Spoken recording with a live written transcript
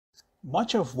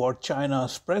Much of what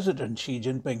China's President Xi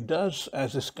Jinping does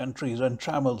as his country's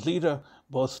untrammeled leader,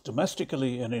 both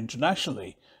domestically and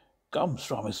internationally, comes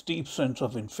from his deep sense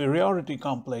of inferiority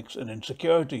complex and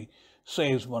insecurity,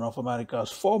 says one of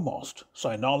America's foremost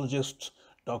sinologists,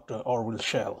 Dr. Orville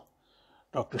Schell.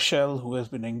 Dr. Schell, who has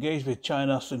been engaged with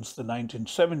China since the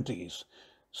 1970s,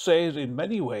 says in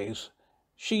many ways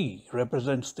Xi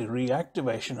represents the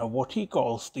reactivation of what he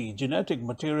calls the genetic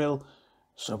material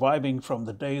surviving from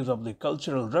the days of the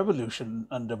Cultural Revolution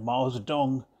under Mao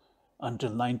Zedong until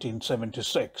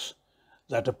 1976.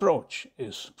 That approach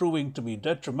is proving to be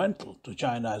detrimental to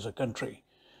China as a country.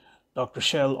 Dr.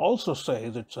 Schell also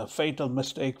says it's a fatal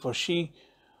mistake for Xi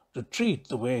to treat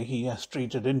the way he has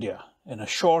treated India. In a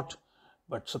short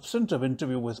but substantive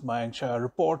interview with Mayank Chhaya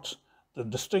reports, the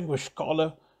distinguished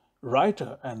scholar,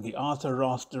 writer, and the Arthur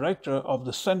Ross director of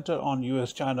the Center on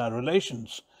U.S.-China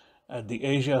Relations at the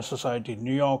Asia Society in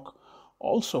New York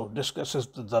also discusses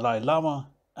the Dalai Lama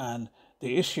and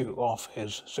the issue of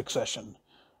his succession.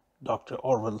 Dr.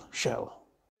 Orville Schell.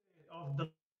 Of the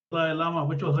Dalai Lama,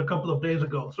 which was a couple of days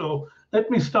ago. So let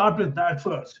me start with that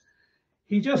first.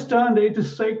 He just turned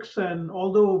 86, and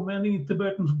although many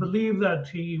Tibetans believe that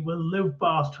he will live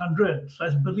past 100,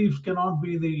 such beliefs cannot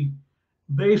be the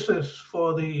basis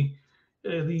for the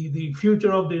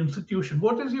future of the institution.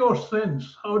 What is your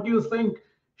sense? How do you think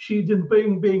Xi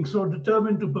Jinping, being so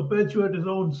determined to perpetuate his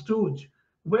own stooge,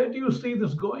 where do you see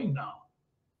this going now?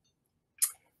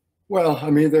 Well, I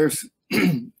mean, there's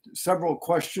several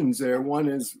questions there. One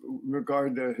is in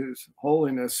regard to His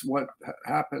Holiness, what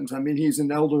happens? I mean, he's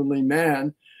an elderly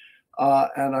man.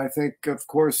 And I think, of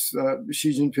course,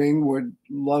 Xi Jinping would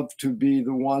love to be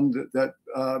the one that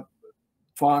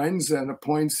finds and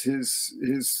appoints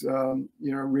his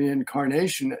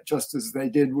reincarnation, just as they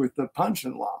did with the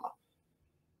Panchen Lama.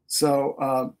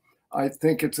 So I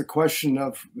think it's a question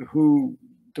of who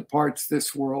departs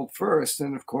this world first.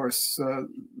 And of course,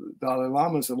 Dalai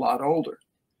Lama is a lot older.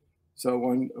 So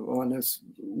one is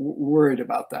worried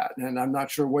about that. And I'm not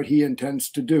sure what he intends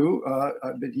to do,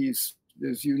 but he's,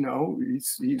 as you know,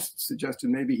 he's suggested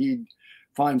maybe he'd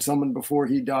find someone before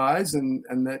he dies, and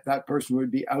that person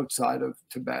would be outside of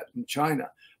Tibet and China.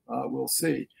 We'll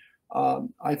see.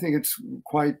 I think it's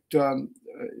quite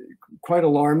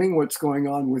alarming what's going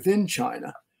on within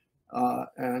China.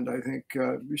 And I think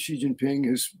Xi Jinping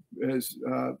has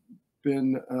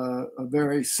been a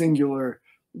very singular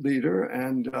leader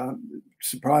and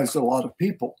surprised a lot of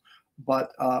people.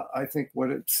 But I think what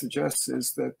it suggests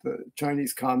is that the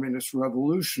Chinese Communist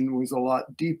Revolution was a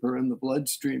lot deeper in the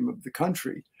bloodstream of the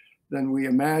country than we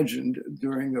imagined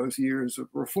during those years of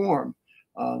reform.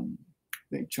 I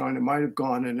think China might have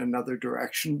gone in another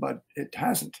direction, but it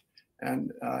hasn't.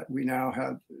 And we now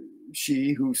have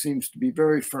Xi, who seems to be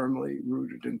very firmly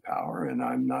rooted in power, and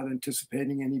I'm not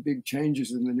anticipating any big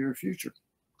changes in the near future.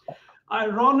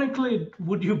 Ironically,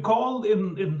 would you call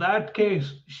in that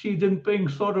case Xi Jinping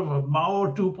sort of a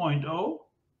Mao 2.0?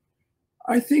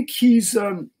 I think he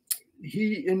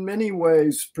in many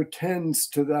ways pretends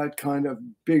to that kind of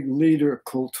big leader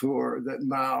culture that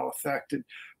Mao affected.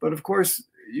 But of course,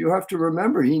 you have to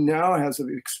remember he now has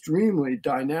an extremely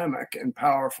dynamic and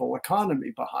powerful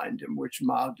economy behind him, which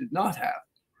Mao did not have.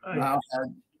 Right. Mao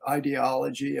had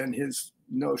ideology and his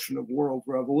notion of world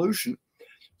revolution.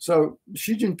 So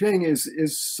Xi Jinping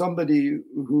is somebody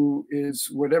who is,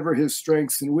 whatever his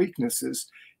strengths and weaknesses,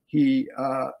 he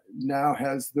now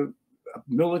has the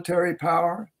military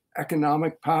power,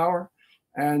 economic power,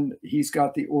 and he's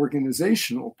got the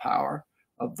organizational power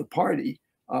of the party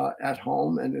at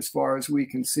home. And as far as we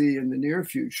can see in the near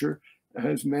future,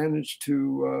 has managed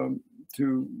to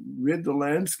rid the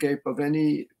landscape of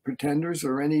any pretenders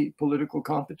or any political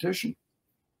competition.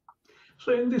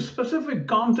 So in the specific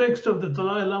context of the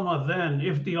Dalai Lama then,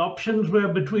 if the options were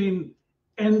between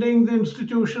ending the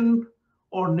institution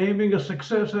or naming a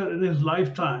successor in his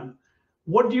lifetime,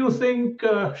 what do you think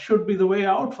should be the way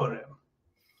out for him?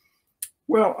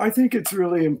 Well, I think it's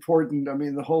really important. I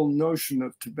mean, the whole notion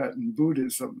of Tibetan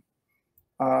Buddhism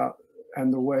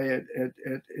and the way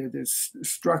it is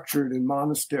structured in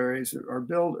monasteries are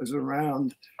built is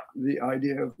around the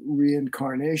idea of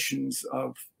reincarnations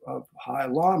of high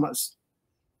lamas.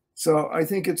 So I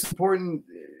think it's important,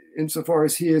 insofar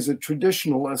as he is a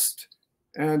traditionalist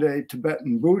and a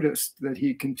Tibetan Buddhist, that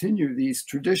he continue these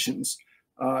traditions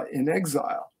in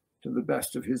exile to the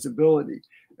best of his ability.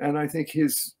 And I think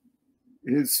his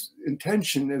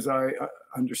intention, as I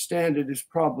understand it, is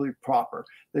probably proper,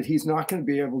 that he's not going to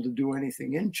be able to do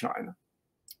anything in China,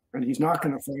 and he's not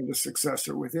going to find a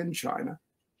successor within China.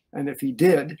 And if he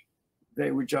did,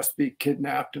 they would just be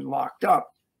kidnapped and locked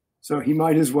up. So he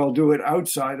might as well do it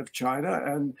outside of China.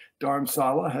 And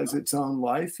Dharamsala has its own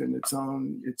life and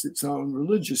it's its own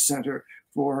religious center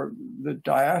for the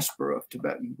diaspora of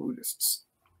Tibetan Buddhists.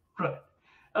 Right.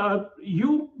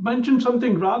 You mentioned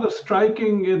something rather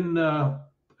striking in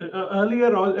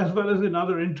earlier, as well as in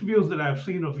other interviews that I've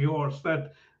seen of yours,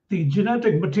 that the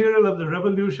genetic material of the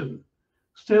revolution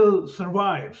still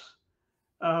survives.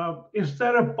 Is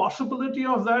there a possibility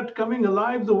of that coming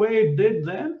alive the way it did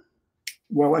then?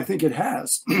 Well, I think it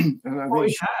has. And I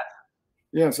think it has.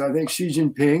 Yes, I think Xi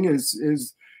Jinping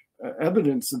is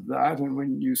evidence of that. And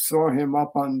when you saw him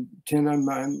up on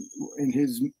Tiananmen in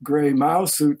his gray Mao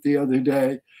suit the other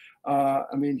day,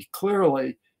 I mean,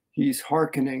 clearly he's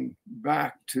hearkening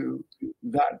back to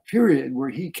that period where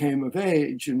he came of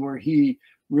age and where he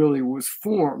really was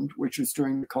formed, which was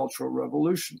during the Cultural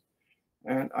Revolution.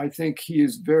 And I think he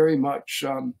is very much,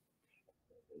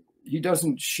 he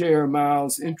doesn't share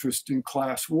Mao's interest in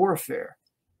class warfare,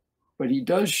 but he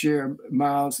does share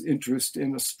Mao's interest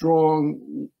in a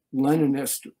strong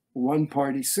Leninist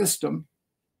one-party system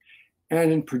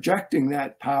and in projecting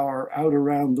that power out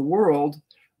around the world,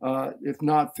 if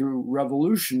not through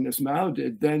revolution, as Mao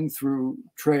did, then through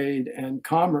trade and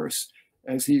commerce,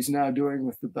 as he's now doing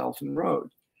with the Belt and Road.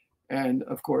 And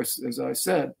of course, as I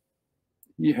said,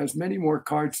 he has many more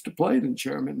cards to play than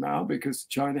Chairman Mao because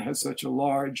China has such a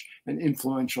large and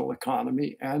influential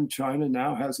economy, and China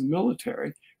now has a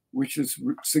military, which is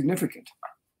significant.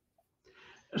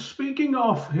 Speaking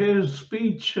of his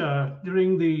speech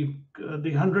during the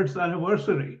 100th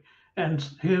anniversary and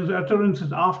his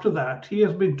utterances after that, he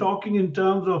has been talking in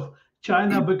terms of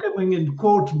China becoming, in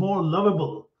quotes, more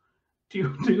lovable.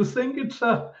 Do you think it's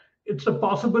a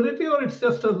possibility, or it's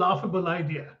just a laughable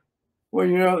idea? Well,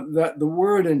 you know, that the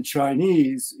word in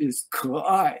Chinese is 可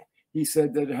爱. He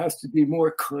said that it has to be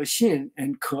more 可信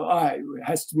and 可爱. It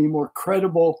has to be more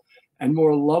credible and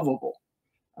more lovable.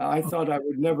 I thought I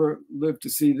would never live to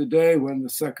see the day when the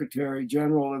Secretary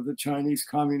General of the Chinese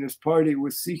Communist Party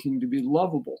was seeking to be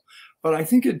lovable. But I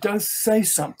think it does say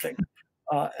something.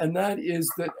 And that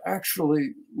is that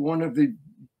actually one of the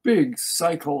big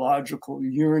psychological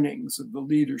yearnings of the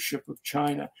leadership of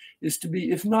China is to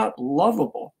be, if not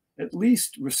lovable, at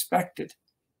least respected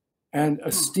and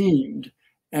esteemed,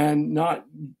 and not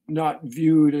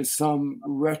viewed as some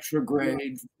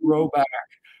retrograde throwback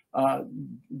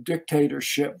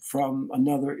dictatorship from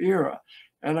another era.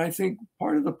 And I think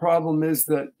part of the problem is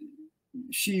that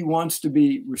Xi wants to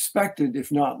be respected,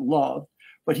 if not loved,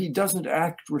 but he doesn't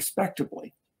act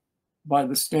respectably by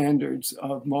the standards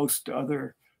of most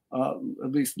other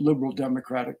at least liberal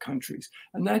democratic countries.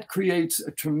 And that creates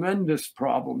a tremendous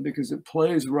problem because it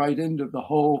plays right into the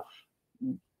whole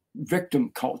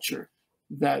victim culture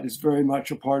that is very much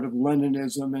a part of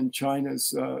Leninism and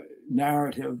China's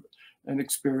narrative and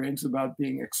experience about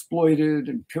being exploited,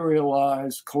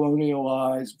 imperialized,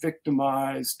 colonialized,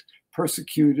 victimized,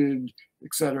 persecuted,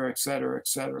 et cetera, et cetera, et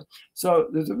cetera. So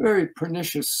there's a very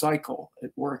pernicious cycle at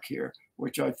work here,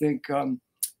 which I think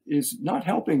is not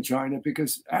helping China,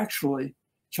 because actually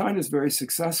China is very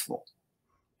successful.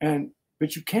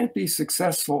 But you can't be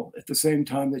successful at the same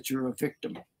time that you're a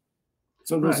victim.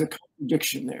 So there's a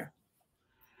contradiction there.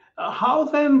 How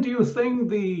then do you think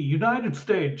the United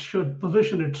States should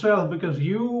position itself? Because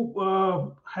you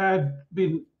had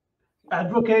been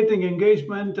advocating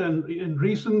engagement, and in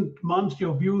recent months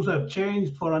your views have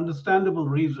changed for understandable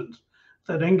reasons,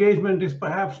 that engagement is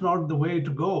perhaps not the way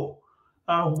to go.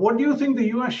 What do you think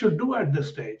the US should do at this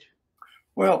stage?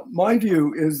 Well, my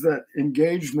view is that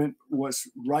engagement was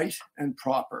right and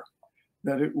proper,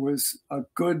 that it was a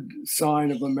good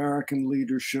sign of American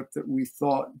leadership that we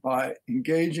thought by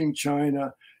engaging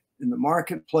China in the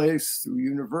marketplace, through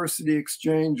university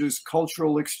exchanges,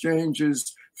 cultural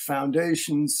exchanges,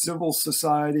 foundations, civil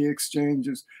society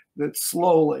exchanges, that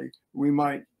slowly we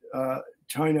might,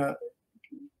 China's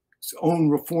own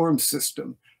reform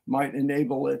system might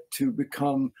enable it to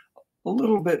become a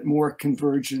little bit more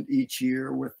convergent each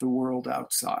year with the world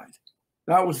outside.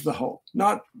 That was the hope.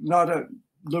 Not a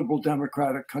liberal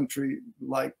democratic country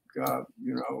like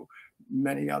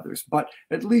many others, but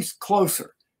at least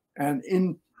closer and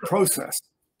in process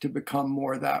to become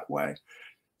more that way.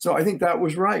 So I think that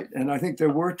was right. And I think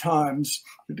there were times,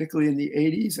 particularly in the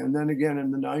 80s and then again in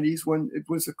the 90s, when it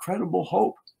was a credible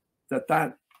hope that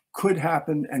that could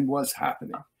happen and was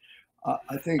happening.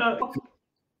 I think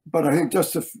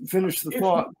just to finish the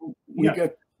thought, we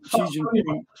get Xi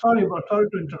Jinping. Sorry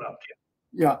to interrupt you.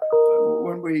 Yeah,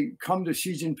 when we come to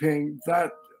Xi Jinping,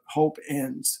 that hope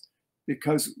ends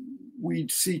because we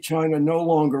see China no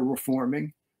longer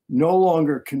reforming, no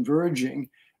longer converging.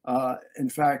 In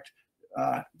fact,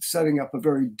 setting up a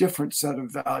very different set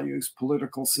of values,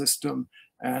 political system,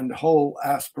 and whole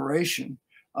aspiration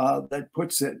that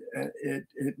puts it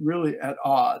really at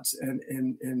odds and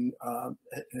in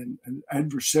an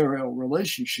adversarial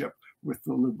relationship with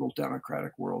the liberal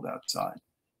democratic world outside.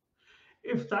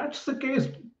 If that's the case,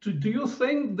 do you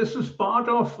think this is part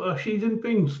of Xi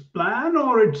Jinping's plan,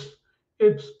 or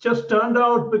it's just turned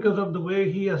out because of the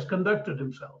way he has conducted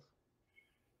himself?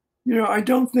 You know, I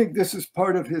don't think this is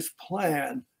part of his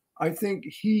plan. I think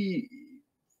he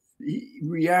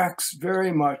reacts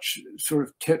very much sort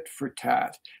of tit for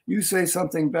tat. You say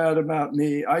something bad about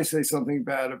me, I say something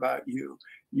bad about you.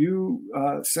 You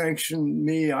sanction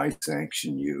me, I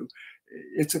sanction you.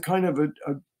 It's a kind of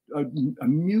a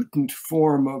mutant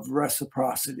form of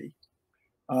reciprocity.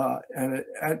 And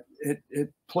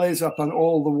it plays up on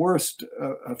all the worst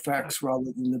effects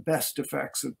rather than the best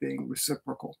effects of being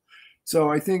reciprocal.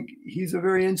 So I think he's a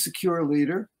very insecure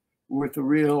leader with a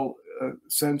real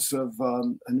sense of a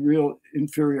real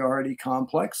inferiority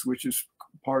complex, which is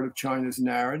part of China's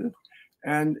narrative.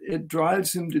 And it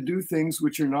drives him to do things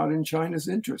which are not in China's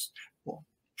interest. Well,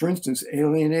 for instance,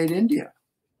 alienate India,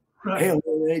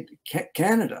 alienate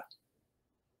Canada,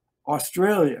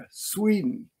 Australia,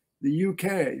 Sweden, the UK,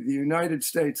 the United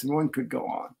States, and one could go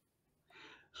on.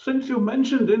 Since you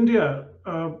mentioned India,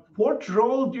 what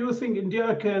role do you think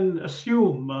India can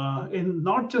assume in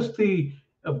not just the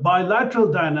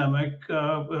bilateral dynamic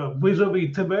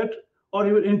vis-a-vis Tibet, or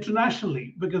even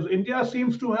internationally? Because India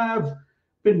seems to have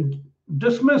been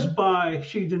dismissed by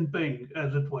Xi Jinping,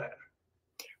 as it were.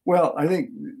 Well, I think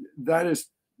that is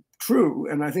true,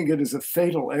 and I think it is a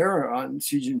fatal error on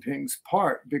Xi Jinping's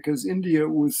part, because India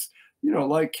was, you know,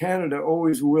 like Canada,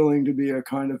 always willing to be a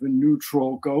kind of a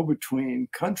neutral go-between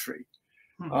country.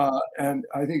 And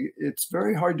I think it's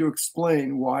very hard to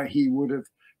explain why he would have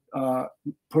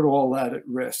put all that at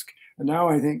risk. And now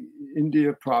I think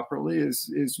India properly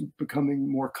is becoming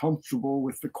more comfortable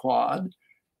with the Quad,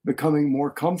 becoming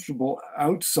more comfortable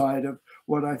outside of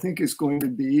what I think is going to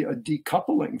be a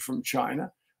decoupling from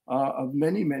China of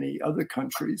many, many other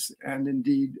countries and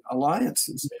indeed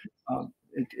alliances.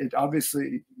 It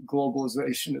obviously,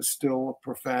 globalization is still a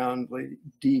profoundly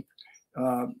deep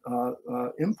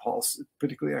impulse,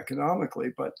 particularly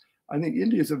economically. But I think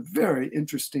India is a very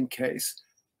interesting case.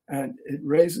 And it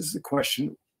raises the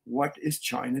question, what is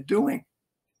China doing?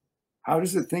 How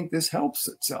does it think this helps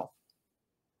itself?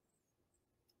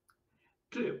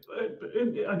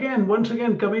 Again, once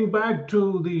again, coming back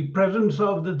to the presence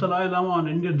of the Dalai Lama on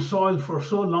Indian soil for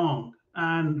so long.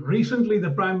 And recently,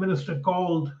 the Prime Minister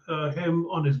called him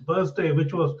on his birthday,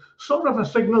 which was sort of a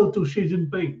signal to Xi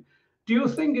Jinping. Do you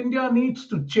think India needs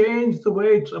to change the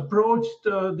way it's approached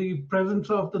the presence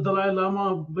of the Dalai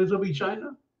Lama vis-a-vis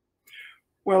China?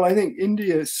 Well, I think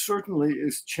India certainly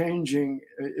is changing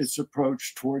its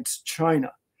approach towards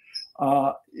China.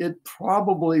 It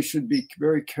probably should be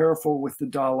very careful with the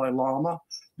Dalai Lama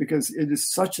because it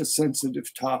is such a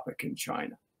sensitive topic in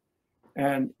China.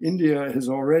 And India has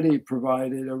already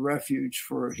provided a refuge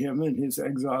for him and his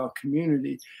exile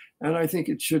community. And I think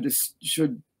it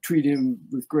should treat him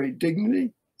with great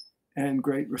dignity and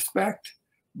great respect,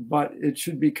 but it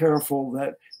should be careful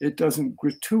that it doesn't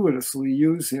gratuitously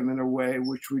use him in a way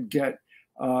which would get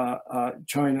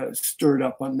China stirred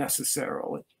up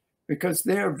unnecessarily, because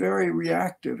they're very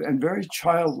reactive and very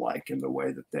childlike in the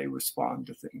way that they respond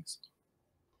to things.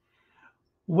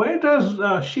 Where does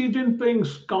Xi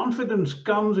Jinping's confidence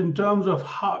comes in terms of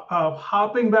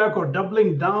harping back or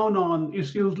doubling down on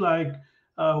issues like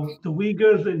the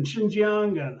Uyghurs in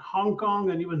Xinjiang and Hong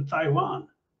Kong and even Taiwan?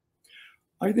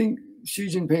 I think Xi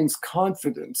Jinping's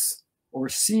confidence, or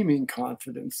seeming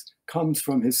confidence, comes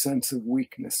from his sense of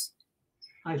weakness.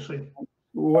 I see.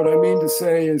 What I mean to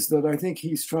say is that I think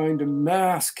he's trying to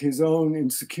mask his own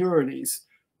insecurities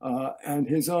and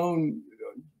his own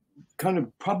kind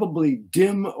of probably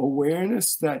dim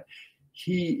awareness that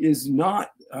he is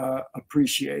not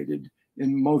appreciated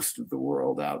in most of the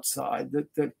world outside,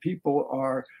 that people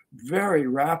are very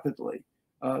rapidly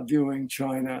viewing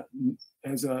China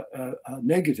as a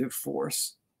negative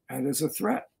force and as a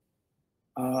threat.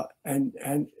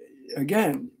 And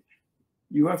again,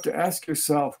 you have to ask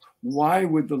yourself, why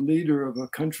would the leader of a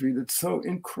country that's so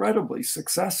incredibly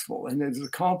successful and has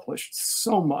accomplished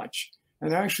so much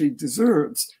and actually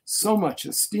deserves so much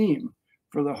esteem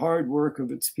for the hard work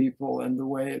of its people and the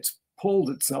way it's pulled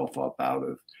itself up out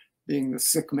of being the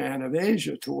sick man of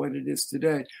Asia to what it is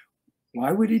today,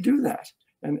 why would he do that?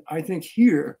 And I think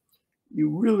here, you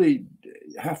really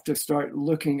have to start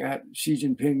looking at Xi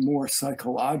Jinping more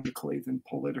psychologically than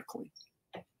politically,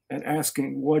 and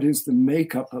asking what is the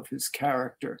makeup of his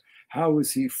character? how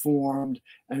was he formed,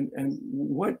 and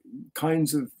what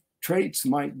kinds of traits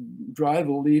might drive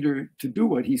a leader to do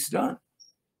what he's done.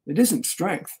 It isn't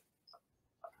strength.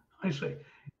 I see.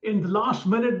 In the last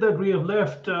minute that we have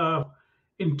left,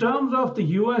 in terms of the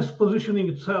US positioning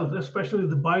itself, especially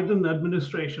the Biden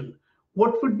administration,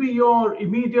 what would be your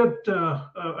immediate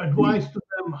advice to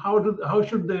them? How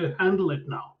should they handle it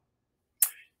now?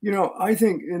 You know, I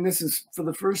think, and this is for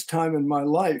the first time in my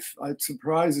life, it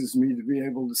surprises me to be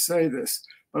able to say this,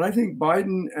 but I think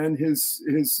Biden and his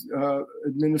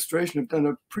administration have done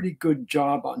a pretty good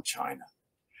job on China.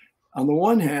 On the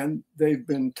one hand, they've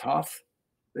been tough,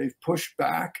 they've pushed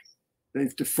back,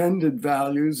 they've defended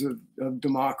values of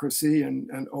democracy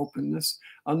and openness.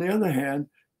 On the other hand,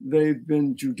 they've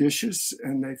been judicious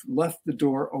and they've left the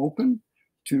door open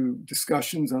to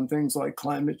discussions on things like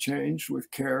climate change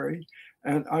with Kerry.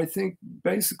 And I think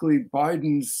basically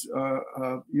Biden's,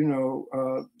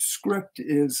 script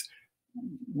is,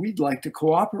 we'd like to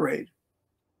cooperate.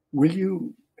 Will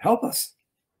you help us?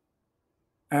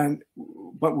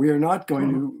 But we are not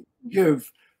going to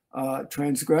give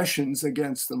transgressions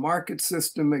against the market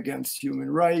system, against human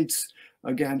rights,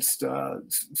 against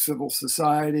civil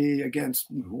society, against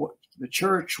the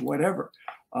church, whatever.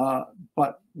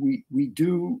 But we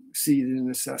do see the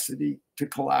necessity to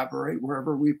collaborate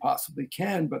wherever we possibly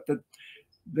can, but that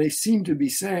they seem to be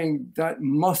saying that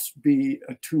must be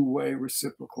a two-way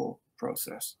reciprocal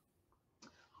process.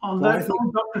 On that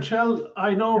note, Dr. Schell,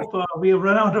 I know we have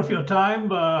run out of your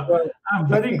time. I'm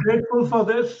very grateful for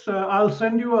this. I'll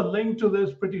send you a link to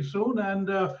this pretty soon, and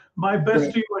my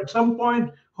best to you at some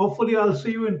point. Hopefully, I'll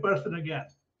see you in person again.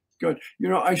 Good. You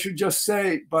know, I should just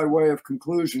say, by way of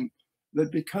conclusion,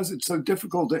 that because it's so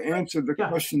difficult to answer the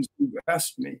questions you've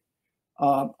asked me,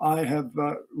 I have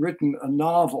written a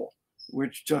novel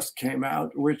which just came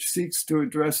out, which seeks to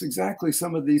address exactly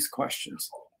some of these questions.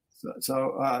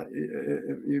 So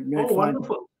you may find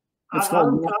wonderful.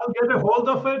 I'll get a hold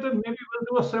of it, and maybe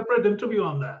we'll do a separate interview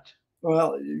on that.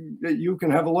 Well, you can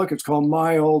have a look. It's called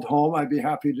My Old Home. I'd be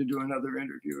happy to do another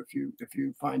interview if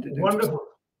you find it interesting. Wonderful.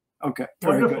 Okay.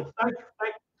 Very wonderful. Good.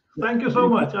 Thank you so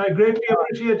much. I greatly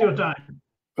appreciate your time.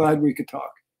 Glad we could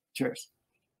talk. Cheers.